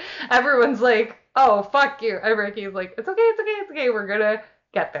guy. Everyone's like, oh, fuck you. And Ricky's like, it's okay, it's okay, it's okay. We're gonna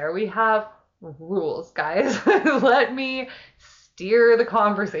get there. We have rules, guys. Let me steer the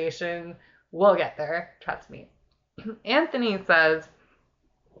conversation. We'll get there. Trust me. Anthony says,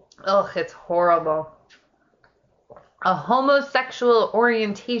 ugh, it's horrible. A homosexual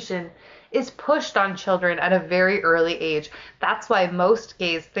orientation is pushed on children at a very early age. That's why most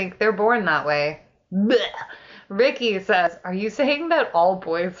gays think they're born that way. Blech. Ricki says, are you saying that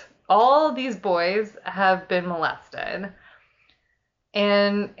all these boys have been molested?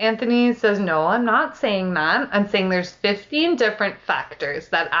 And Anthony says, no, I'm not saying that. I'm saying there's 15 different factors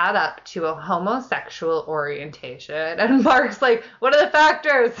that add up to a homosexual orientation. And Mark's like, what are the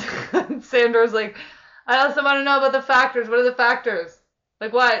factors? And Sandra's like, I also want to know about the factors. What are the factors?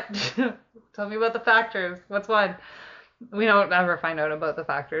 Like what? Tell me about the factors. What's one? We don't ever find out about the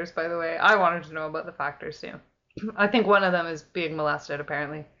factors, by the way. I wanted to know about the factors too. I think one of them is being molested,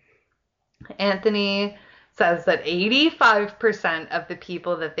 apparently. Anthony says that 85% of the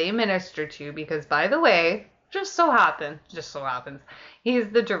people that they minister to, because by the way, just so happens, he's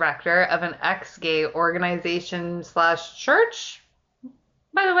the director of an ex-gay organization / church.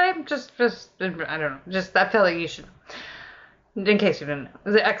 By the way, just I don't know, just I feel like you should, in case you didn't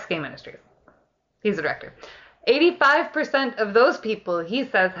know, the ex-gay ministries. He's the director. 85% of those people, he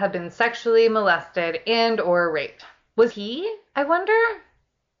says, have been sexually molested and or raped. Was he? I wonder.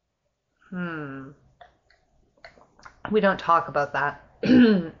 We don't talk about that.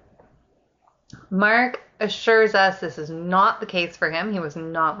 Mark assures us this is not the case for him. He was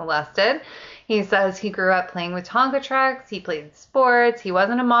not molested. He says he grew up playing with Tonka trucks. He played sports. He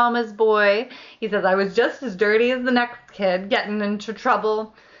wasn't a mama's boy. He says, I was just as dirty as the next kid, getting into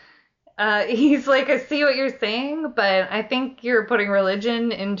trouble. He's like, I see what you're saying, but I think you're putting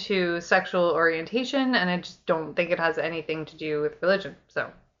religion into sexual orientation, and I just don't think it has anything to do with religion.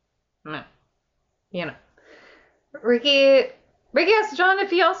 So, you know. Ricki asks John if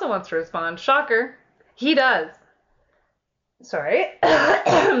he also wants to respond. Shocker. He does. Sorry.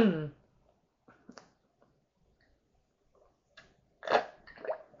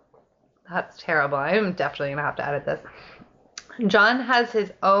 That's terrible. I'm definitely going to have to edit this. John has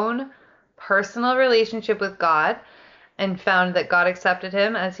his own personal relationship with God and found that God accepted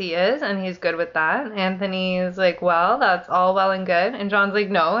him as he is, and he's good with that. Anthony is like, well, that's all well and good. And John's like,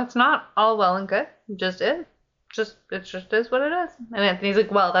 no, it's not all well and good. It just is. It just is what it is. And Anthony's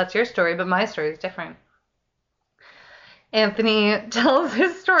like, well, that's your story, but my story is different. Anthony tells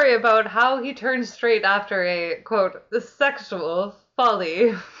his story about how he turned straight after a, quote, sexual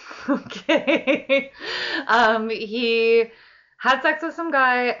folly. Okay. He had sex with some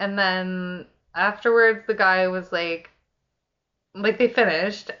guy, and then afterwards the guy was like they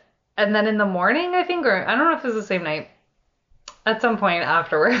finished, and then in the morning, I think, or I don't know if it was the same night, at some point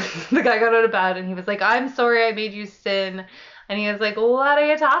afterwards, the guy got out of bed and he was like, I'm sorry I made you sin. And he was like, what are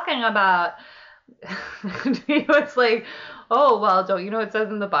you talking about? And he was like, oh, well, don't you know it says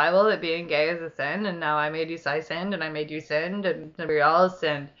in the Bible that being gay is a sin? And now I sinned, and I made you sinned, and everybody else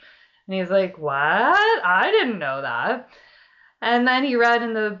sinned. And he's like, what? I didn't know that. And then he read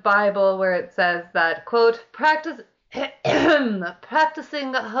in the Bible where it says that, quote, practicing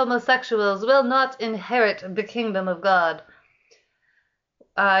homosexuals will not inherit the kingdom of God.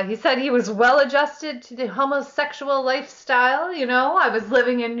 He said he was well adjusted to the homosexual lifestyle. You know, I was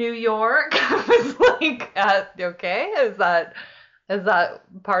living in New York. I was like, okay, is that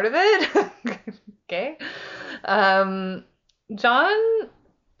part of it? Okay. John,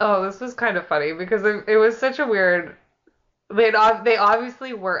 oh, this was kind of funny because it was such a weird, they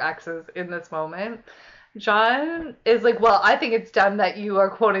obviously were exes in this moment. John is like, well, I think it's dumb that you are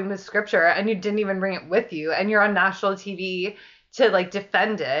quoting the scripture and you didn't even bring it with you, and you're on national TV to like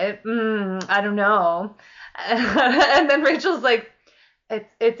defend it. I don't know. And then Rachel's like,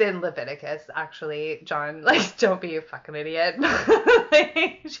 it's in Leviticus, actually, John. Like, don't be a fucking idiot.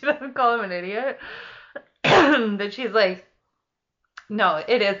 Like, she doesn't call him an idiot. That she's like, no,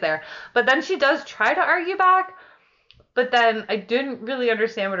 it is there. But then she does try to argue back. But then I didn't really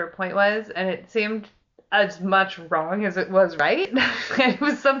understand what her point was, and it seemed as much wrong as it was right. It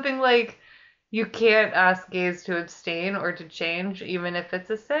was something like, you can't ask gays to abstain or to change, even if it's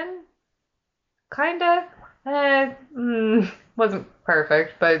a sin. Kinda. Wasn't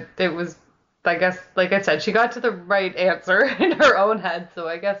perfect, but it was, I guess, like I said, she got to the right answer in her own head, so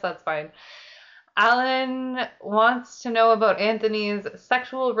I guess that's fine. Alan wants to know about Anthony's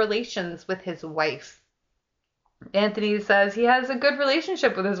sexual relations with his wife. Anthony says he has a good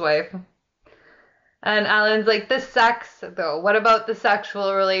relationship with his wife. And Alan's like, the sex, though. What about the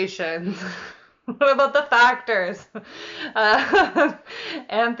sexual relations? What about the factors? Uh,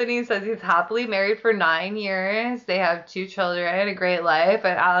 Anthony says he's happily married for 9 years. They have 2 children, a great life.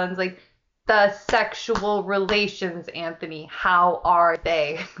 And Alan's like, the sexual relations, Anthony, how are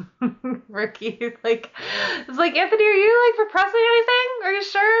they? Ricki, like, it's like, Anthony, are you like repressing anything? Are you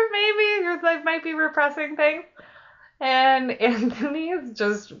sure? Maybe your life might be repressing things. And Anthony is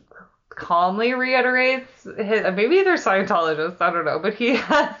just calmly reiterates his, maybe they're Scientologists, I don't know, but he's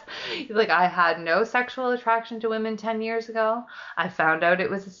like, I had no sexual attraction to women 10 years ago. I found out it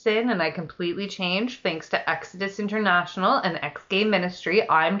was a sin and I completely changed thanks to Exodus International and Ex-Gay Ministry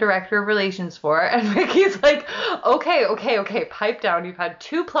I'm director of relations for. And Ricki's like, okay, pipe down. You've had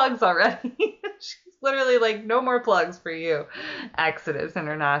 2 plugs already. She's literally like, no more plugs for you, Exodus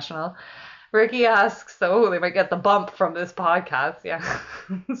International. Ricki asks, oh, they might get the bump from this podcast. Yeah.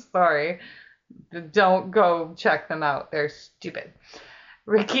 Sorry. Don't go check them out. They're stupid.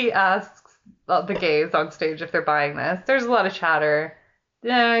 Ricki asks the gays on stage if they're buying this. There's a lot of chatter.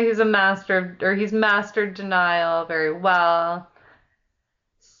 Yeah, he's mastered denial very well.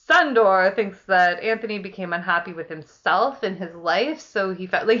 Sundor thinks that Anthony became unhappy with himself in his life, so he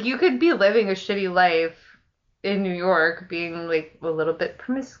felt like you could be living a shitty life in New York, being like a little bit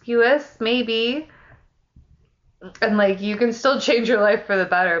promiscuous, maybe. And like you can still change your life for the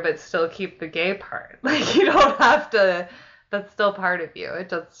better, but still keep the gay part. Like you don't have to, that's still part of you.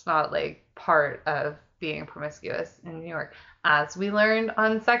 It's not like part of being promiscuous in New York. As we learned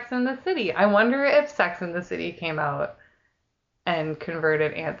on Sex and the City. I wonder if Sex and the City came out and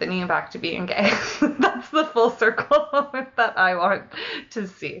converted Anthony back to being gay. That's the full circle moment that I want to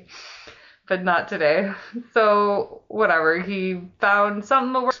see. But not today. So whatever, he found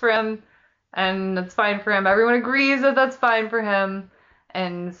something that works for him and that's fine for him. Everyone agrees that that's fine for him.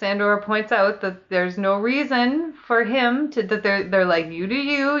 And Sandor points out that there's no reason for him to, that they're like, you do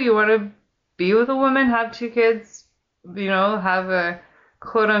you want to be with a woman, have 2 kids, have a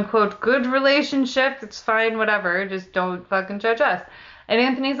quote unquote good relationship. It's fine, whatever. Just don't fucking judge us. And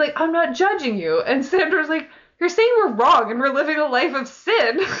Anthony's like, I'm not judging you. And Sandor's like, you're saying we're wrong and we're living a life of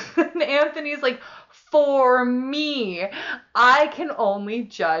sin. And Anthony's like, for me, I can only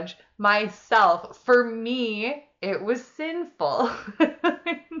judge myself. For me, it was sinful.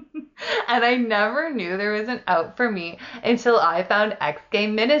 And I never knew there was an out for me until I found Ex-Gay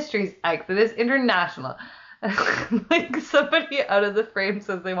Ministries, Exodus International. Like somebody out of the frame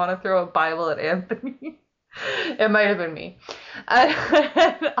says they want to throw a Bible at Anthony. It might have been me. An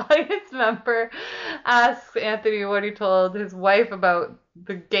audience member asks Anthony what he told his wife about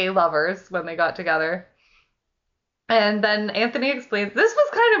the gay lovers when they got together. And then Anthony explains, this was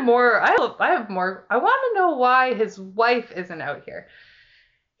kind of more, I have more, I want to know why his wife isn't out here.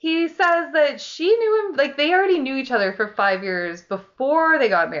 He says that she knew him, like they already knew each other for 5 years before they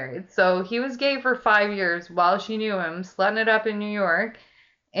got married. So he was gay for 5 years while she knew him, slutting it up in New York.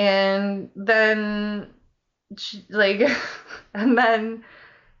 And then and then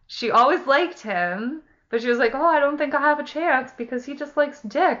she always liked him, but she was like, oh, I don't think I'll have a chance because he just likes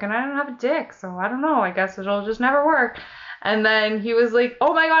dick and I don't have a dick, so I don't know, I guess it'll just never work. And then he was like,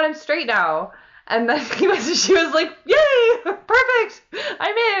 oh my god, I'm straight now. And then she was like, yay, perfect,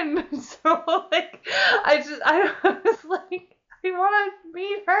 I'm in. So like I was like, I want to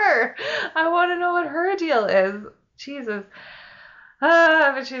meet her, I want to know what her deal is. Jesus.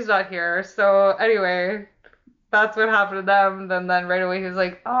 But she's not here. So anyway, that's what happened to them. And then right away he was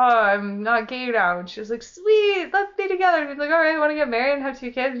like, oh, I'm not gay now. And she was like, sweet, let's be together. And he's like, all right, want to get married and have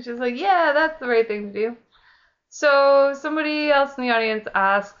 2 kids? And she's like, yeah, that's the right thing to do. So somebody else in the audience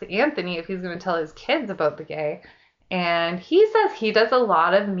asks Anthony if he's going to tell his kids about the gay. And he says he does a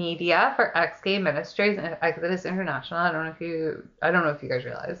lot of media for Ex-Gay Ministries and Exodus International. I don't know if you guys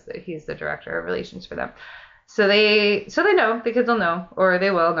realize that he's the director of relations for them. So they know, the kids will know, or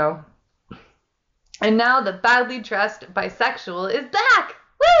they will know. And now the badly dressed bisexual is back.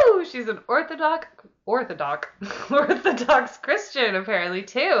 Woo! She's an Orthodox Christian apparently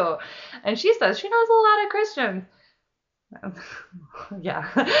too. And she says she knows a lot of Christians. Yeah,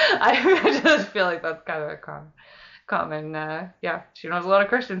 I just feel like that's kind of a common, yeah, she knows a lot of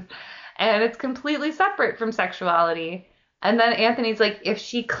Christians. And it's completely separate from sexuality. And then Anthony's like, if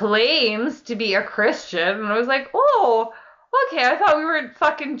she claims to be a Christian, and I was like, oh, okay, I thought we weren't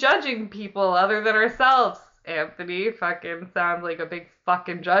fucking judging people other than ourselves. Anthony fucking sounds like a big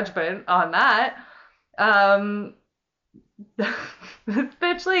fucking judgment on that. This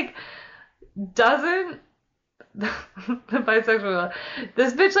bitch, like, doesn't the bisexual,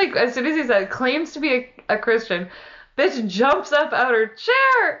 this bitch, like, as soon as he said claims to be a Christian, bitch jumps up out her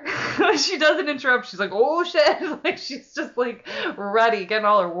chair. She doesn't interrupt. She's like, oh shit. Like, she's just like ready, getting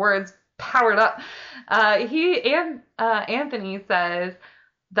all her words powered up. Anthony says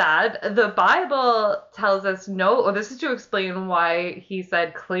that the Bible tells us no, oh, this is to explain why he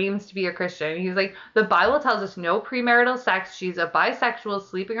said claims to be a Christian. He's like, the Bible tells us no premarital sex. She's a bisexual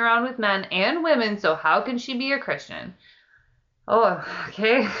sleeping around with men and women, so how can she be a Christian? Oh,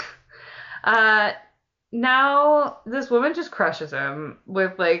 okay. Now this woman just crushes him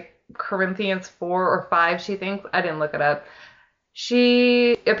with like Corinthians 4 or 5, she thinks. I didn't look it up.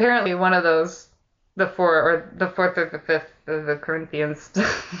 She apparently one of those, the fourth or the fifth of the Corinthians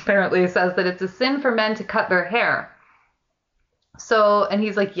apparently says that it's a sin for men to cut their hair. So, and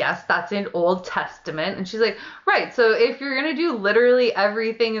he's like, yes, that's in Old Testament. And she's like, right, so if you're going to do literally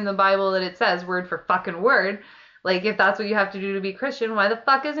everything in the Bible that it says, word for fucking word, like if that's what you have to do to be Christian, why the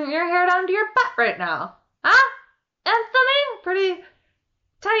fuck isn't your hair down to your butt right now? Huh? Anthony? Pretty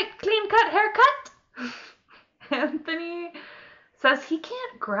tight, clean-cut haircut? Anthony says he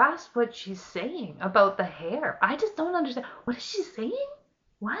can't grasp what she's saying about the hair. I just don't understand. What is she saying?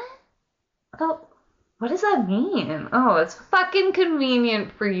 What? About, what does that mean? Oh, it's fucking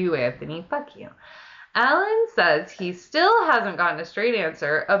convenient for you, Anthony. Fuck you. Alan says he still hasn't gotten a straight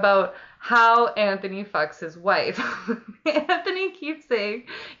answer about how Anthony fucks his wife. Anthony keeps saying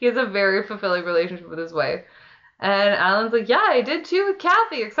he has a very fulfilling relationship with his wife. And Alan's like, yeah, I did too with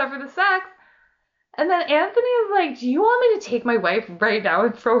Kathy, except for the sex. And then Anthony is like, do you want me to take my wife right now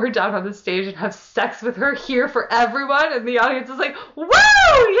and throw her down on the stage and have sex with her here for everyone? And the audience is like, woo,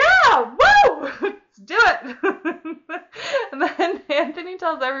 yeah, woo, let's do it. And then Anthony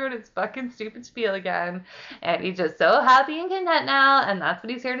tells everyone his fucking stupid spiel again. And he's just so happy and content now. And that's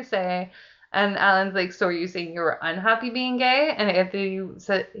what he's here to say. And Alan's like, so are you saying you were unhappy being gay? And Anthony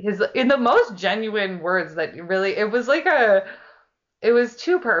said in the most genuine words that really, it was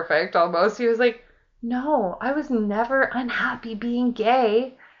too perfect almost. He was like, no, I was never unhappy being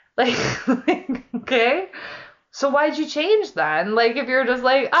gay. Like, okay. So why'd you change then? Like, if you're just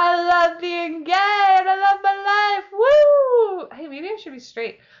like, I love being gay and I love my life, woo! Hey, maybe I should be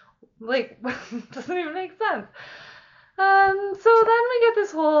straight. Like, doesn't even make sense. So then we get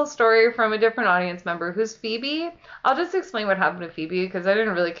this whole story from a different audience member who's Phoebe. I'll just explain what happened to Phoebe because I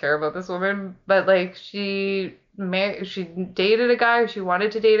didn't really care about this woman, but like she dated a guy, or she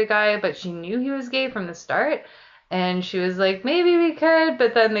wanted to date a guy, but she knew he was gay from the start. And she was like, maybe we could,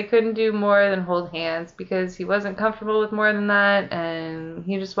 but then they couldn't do more than hold hands because he wasn't comfortable with more than that, and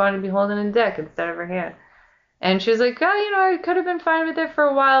he just wanted to be holding a dick instead of her hand. And she was like, oh, I could have been fine with it for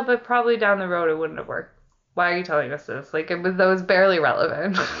a while, but probably down the road it wouldn't have worked. Why are you telling us this? Like, that was barely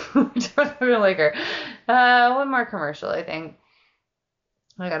relevant. Don't really like her. One more commercial, I think.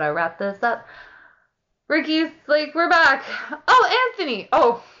 I gotta wrap this up. Ricky's like, we're back. Oh, Anthony.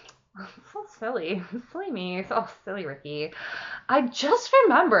 Oh, so silly. Silly me. So silly, Ricki. I just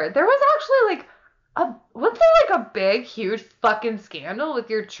remembered there was actually wasn't there like a big, huge fucking scandal with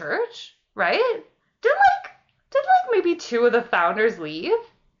your church, right? Did maybe two of the founders leave?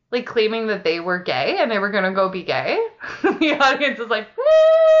 Like claiming that they were gay and they were gonna go be gay. The audience is like,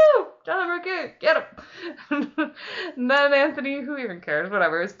 woo! John Ricki, get him. And then Anthony, who even cares?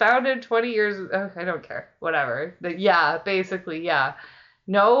 Whatever. It's founded 20 years. Oh, I don't care. Whatever. But yeah, basically, yeah.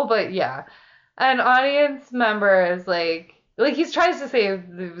 No, but yeah. An audience member is like he tries to say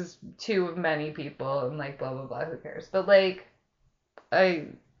it was two of many people and like blah blah blah. Who cares? But like,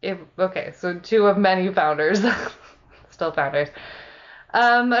 okay, so two of many founders, still founders.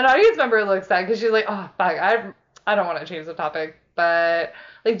 An audience member looks sad because she's like, oh, fuck, I don't want to change the topic, but,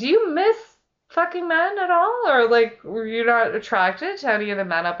 like, do you miss fucking men at all? Or, like, were you not attracted to any of the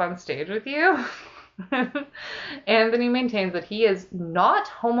men up on stage with you? Anthony maintains that he is not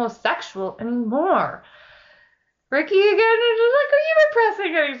homosexual anymore. Ricki again is just like, are you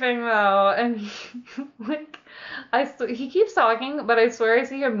repressing anything, though? And, he keeps talking, but I swear I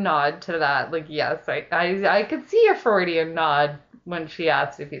see him nod to that. Like, yes, I could see a Freudian nod when she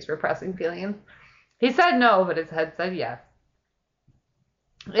asked if he's repressing feelings. He said no, but his head said yes.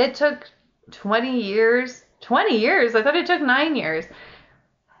 It took 20 years. 20 years? I thought it took 9 years.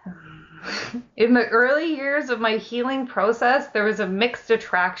 In the early years of my healing process, there was a mixed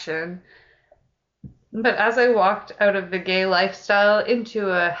attraction. But as I walked out of the gay lifestyle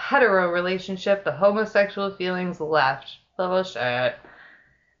into a hetero relationship, the homosexual feelings left. Bullshit.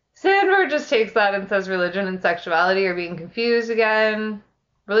 Sandberg just takes that and says religion and sexuality are being confused again.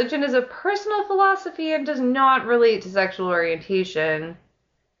 Religion is a personal philosophy and does not relate to sexual orientation.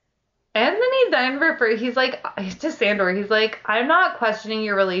 Anthony then he's like, to Sandor, he's like, I'm not questioning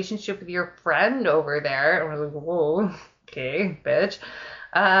your relationship with your friend over there. And I was like, whoa, okay, bitch.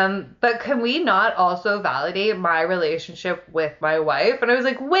 But can we not also validate my relationship with my wife? And I was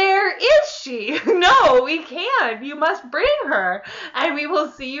like, where is she? No, we can't. You must bring her and we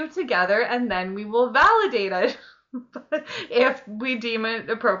will see you together and then we will validate it if we deem it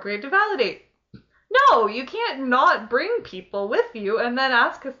appropriate to validate. No, you can't not bring people with you and then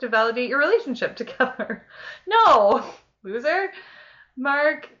ask us to validate your relationship together. No, loser.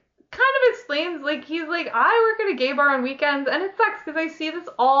 Mark kind of explains, like, he's like, I work at a gay bar on weekends and it sucks because I see this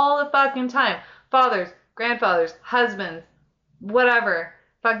all the fucking time. Fathers, grandfathers, husbands, whatever,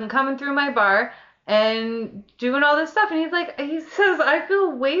 fucking coming through my bar and doing all this stuff. And he says, I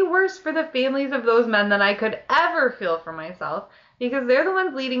feel way worse for the families of those men than I could ever feel for myself. Because they're the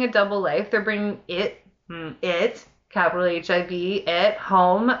ones leading a double life. They're bringing capital HIV, it,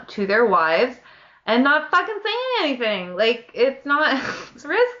 home to their wives and not fucking saying anything. Like, it's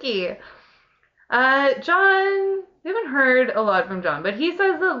risky. John, we haven't heard a lot from John, but he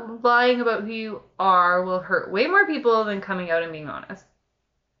says that lying about who you are will hurt way more people than coming out and being honest.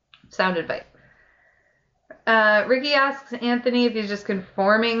 Sound advice. Ricki asks Anthony if he's just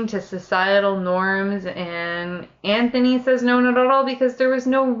conforming to societal norms, and Anthony says no, not at all, because there was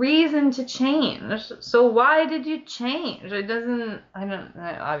no reason to change. So why did you change?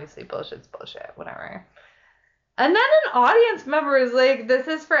 Obviously bullshit's bullshit, whatever. And then an audience member is like, this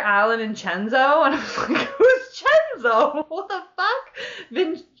is for Alan and Chenzo, and I was like, who's Chenzo? What the fuck?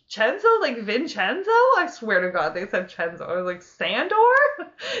 Vincenzo? Like Vincenzo? I swear to God, they said Chenzo. I was like, Sandor?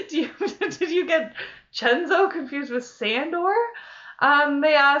 Did you get Chenzo confused with Sandor?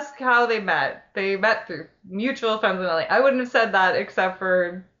 They ask how they met. They met through mutual friends in LA. I wouldn't have said that except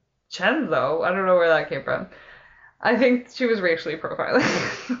for Chenzo. I don't know where that came from. I think she was racially profiling.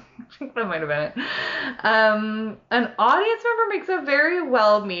 I think that might have been it. An audience member makes a very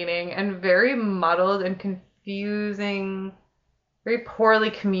well-meaning and very muddled and confusing, very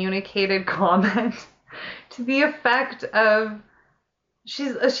poorly communicated comment to the effect of, she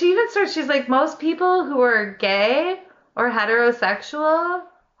even starts, she's like, most people who are gay or heterosexual,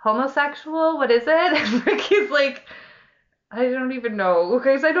 homosexual, what is it? And Ricki's like, I don't even know,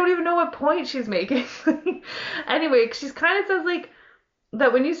 because I don't even know what point she's making. Anyway, she's kind of says like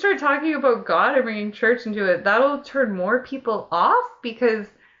that when you start talking about God and bringing church into it, that'll turn more people off because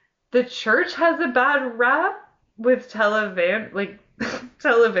the church has a bad rap with televangelist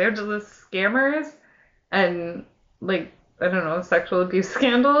scammers and like, I don't know, sexual abuse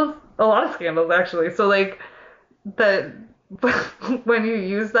scandals. A lot of scandals actually. So like when you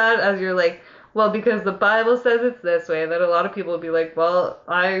use that as your like, well, because the Bible says it's this way, that a lot of people will be like, well,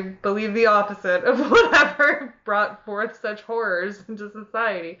 I believe the opposite of whatever brought forth such horrors into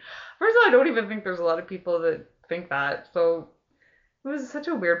society. First of all, I don't even think there's a lot of people that think that. So it was such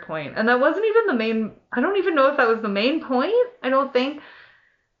a weird point. And that wasn't even the main, I don't even know if that was the main point. I don't think.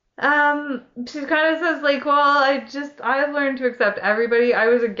 She kind of says like, well, I've learned to accept everybody. I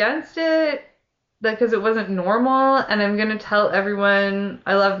was against it because it wasn't normal, and I'm gonna tell everyone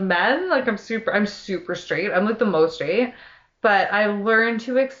I love men. Like I'm super straight. I'm like the most straight, but I learned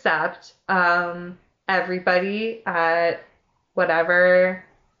to accept everybody at whatever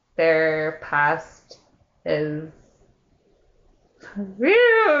their past is.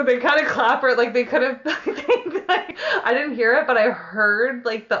 Whew, they kind of clap her, like they could have. I didn't hear it, but I heard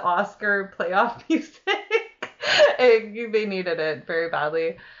like the Oscar playoff music. They needed it very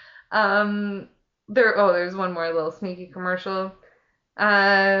badly. There's one more little sneaky commercial.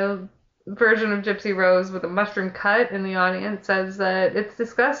 Version of Gypsy Rose with a mushroom cut in the audience says that it's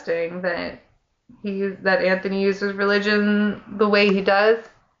disgusting that Anthony uses religion the way he does.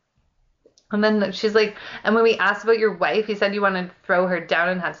 And then she's like, and when we asked about your wife, you said you want to throw her down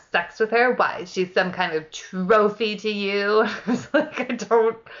and have sex with her. Why? Is she some kind of trophy to you? I was like,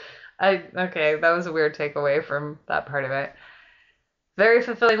 okay, that was a weird takeaway from that part of it. Very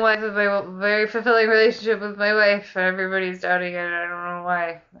fulfilling very fulfilling relationship with my wife. Everybody's doubting it. I don't know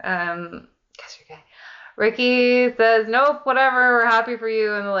why. Guess you're gay. Ricki says, nope, whatever. We're happy for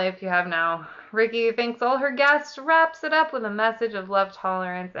you and the life you have now. Ricki thanks all her guests, wraps it up with a message of love,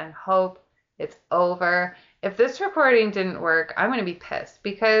 tolerance, and hope. It's over. If this recording didn't work, I'm going to be pissed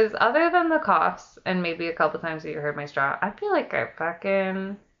because other than the coughs and maybe a couple times that you heard my straw, I feel like I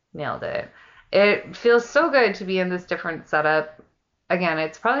fucking nailed it. It feels so good to be in this different setup. Again,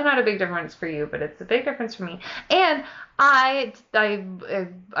 it's probably not a big difference for you, but it's a big difference for me. And I can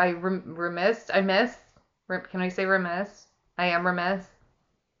I say remiss? I am remiss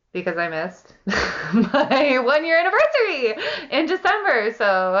because I missed my 1 year anniversary in December.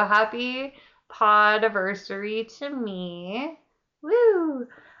 So happy podiversary to me. Woo!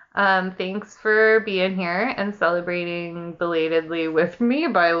 Thanks for being here and celebrating belatedly with me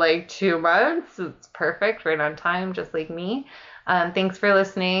by like 2 months. It's perfect, right on time, just like me. Thanks for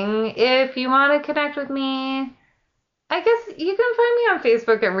listening. If you want to connect with me, I guess you can find me on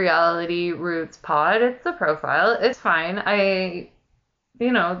Facebook at Reality Roots Pod. It's the profile. It's fine.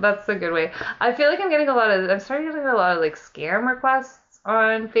 That's a good way. I feel like I'm starting to get a lot of like scam requests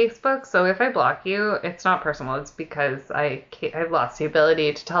on Facebook. So if I block you, it's not personal. It's because I've lost the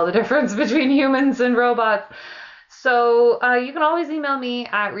ability to tell the difference between humans and robots. So you can always email me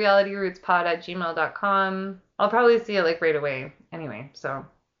at realityrootspod@gmail.com. I'll probably see it like right away anyway. So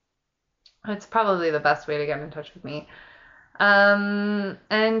it's probably the best way to get in touch with me.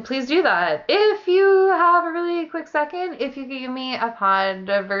 And please do that. If you have a really quick second, if you could give me a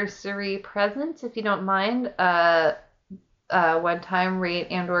podiversary present, if you don't mind, one-time rate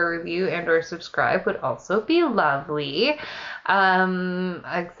and or review and or subscribe would also be lovely.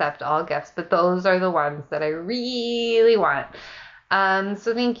 Accept all gifts, but those are the ones that I really want.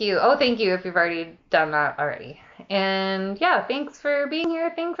 So thank you. Oh, thank you if you've already done that already. And yeah, thanks for being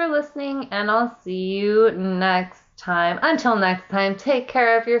here. Thanks for listening, and I'll see you next time. Until next time, take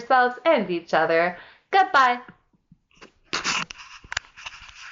care of yourselves and each other. Goodbye.